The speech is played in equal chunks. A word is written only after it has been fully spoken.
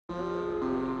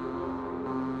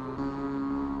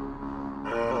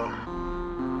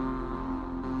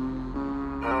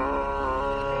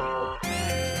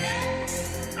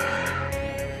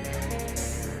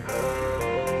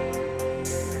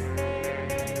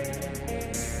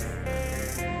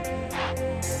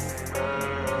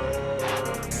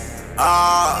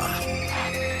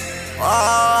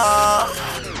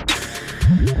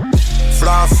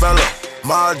Fly fella,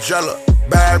 Margiela,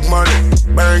 bag money,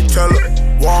 bank teller.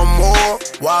 Want more?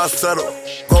 Why settle?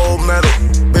 Gold medal,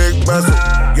 big bezel,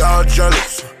 y'all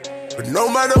jealous. But no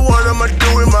matter what, I'ma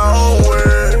do it my own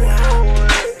way.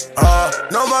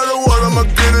 No matter what, I'ma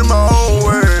get it my own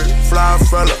way. Fly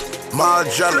fella,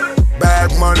 Margiela,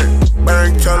 bag money,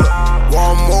 bank teller.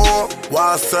 Want more?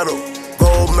 Why settle?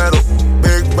 Gold medal,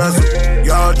 big bezel,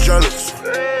 y'all jealous.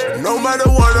 But no matter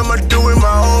what, I'ma do it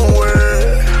my own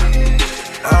way.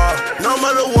 No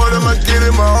matter what, I'ma get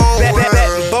it my own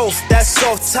way. Both, that's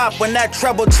off top when that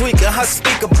treble tweaking her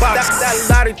speaker box. That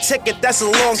lottery ticket, that's a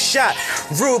long shot.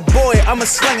 Rude boy, I'ma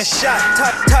sling a shot.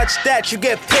 Touch that, you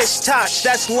get pitch touch.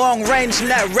 That's long range in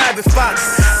that rabbit fox.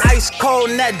 Ice cold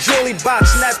in that jewelry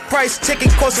box. And that price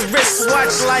ticket costs a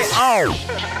wristwatch like,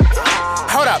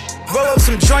 Hold up, roll up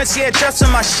some joints here just for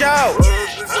my show.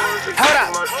 Hold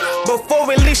up, before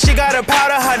we leave, she gotta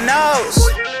powder her nose.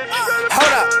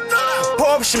 Hold up, pour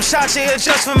up some shots here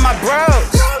just for my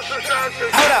bros.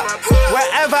 Hold up,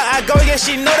 wherever I go, yeah,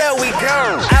 she know that we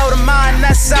go. Out of mind,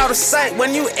 that's out of sight.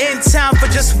 When you in town for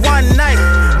just one night,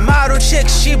 model chick,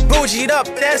 she bougied up.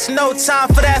 There's no time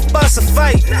for that fuss or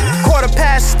fight. Quarter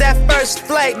past that first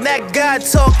flight, that God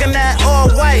talking that all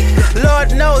white.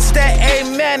 Lord knows that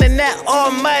amen and that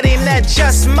almighty and that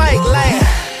just might like.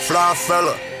 Fly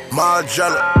fella,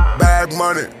 Margiela, bag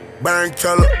money, bank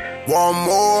teller. Want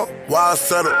more? Why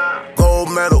settle?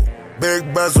 Gold medal,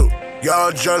 big bezel,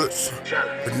 y'all jealous.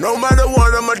 But no matter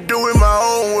what, I'ma do it my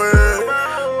own way.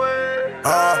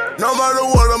 No matter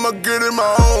what, I'ma get it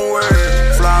my own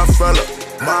way. Fly fella,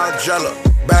 Margiela,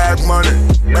 bag money,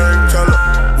 bank teller.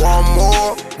 Want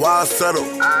more? Why settle?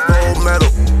 Gold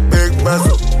medal, big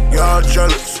bezel, y'all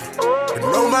jealous. But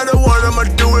no matter what, I'ma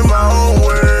do it my own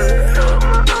way.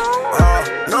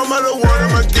 No matter what,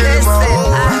 I'ma get it my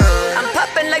own way.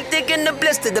 Like digging the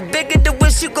blister, the bigger the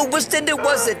wish you could wish that it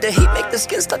wasn't. The heat make the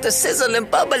skin start to sizzle and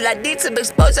bubble. I need some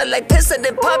exposure like pissing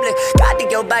in public.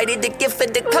 Cardio body, the gift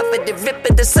and the cover, the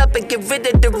ripping this up and get rid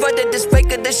of the run of this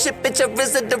breaking the ship. Bitch, I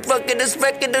risen the rugged, this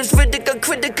record is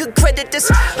critical, credit this.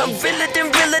 I'm realer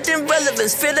than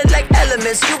relevance, feeling like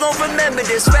elements. You gon' remember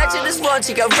this. Ratchet is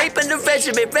raunchy, I'm raping the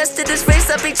regiment. Rest of this race,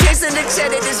 I be chasing the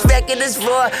cheddar. This record is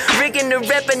raw, rigging the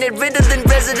repping it, riddling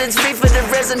residents, reef for the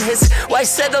resin hits. Why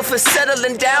settle for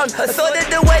settling down? I thought that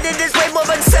the wedding is way more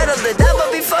unsettling. I'ma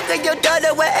be fucking your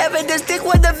daughter wherever this dick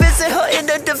wanna visit her in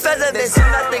the development.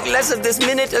 Nothing less of this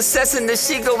minute assessing the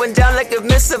she going down like a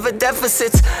miss of a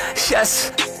deficit.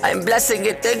 Yes, I'm blessing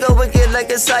it. They go again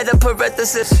like a side of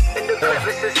parenthesis.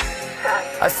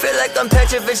 I feel like I'm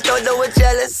Petrovich, don't know what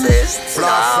jealous is. Fly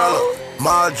fella,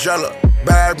 Margiela,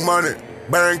 bag money,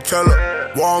 bank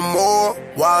teller. Want more?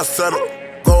 Why settle?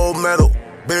 Gold medal,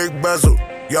 big bezel,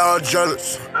 y'all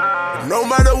jealous. But no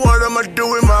matter what, I'ma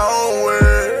do it my own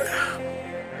way.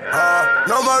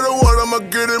 No matter what, I'ma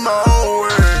get it my own way.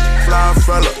 Fly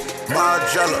fella,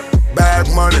 Margiela, bag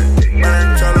money,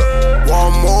 bank teller.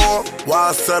 Want more?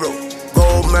 Why settle?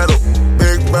 Gold medal,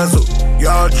 big bezel,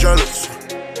 y'all jealous.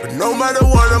 But no matter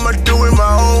what, I'ma do it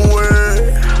my own way.